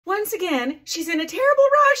once again, she's in a terrible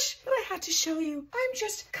rush, but I had to show you. I'm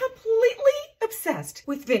just completely obsessed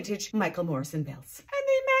with vintage Michael Morrison belts. And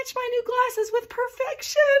they match my new glasses with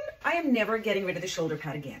perfection. I am never getting rid of the shoulder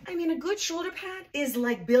pad again. I mean, a good shoulder pad is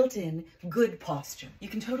like built-in good posture. You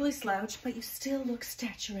can totally slouch, but you still look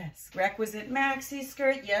statuesque. Requisite maxi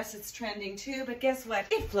skirt. Yes, it's trending too, but guess what?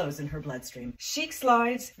 It flows in her bloodstream. Chic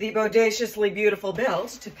slides, the bodaciously beautiful belt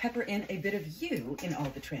to pepper in a bit of you in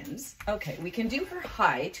all the trims. Okay, we can do her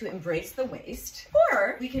high to embrace the waist,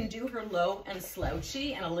 or we can do her low and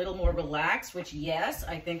slouchy and a little more relaxed, which yes,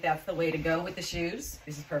 I think that's the way to go with the shoes.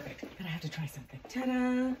 This is perfect, but I have to try something.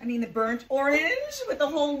 Ta-da! I mean, the burnt orange with the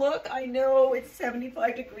whole look. I know it's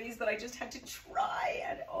 75 degrees, but I just had to try,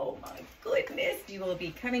 and oh my goodness, you will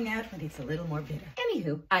be coming out when it's a little more bitter.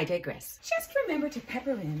 Anywho, I digress. Just remember to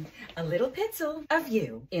pepper in a little pitzel of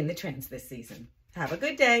you in the trends this season. Have a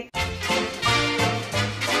good day.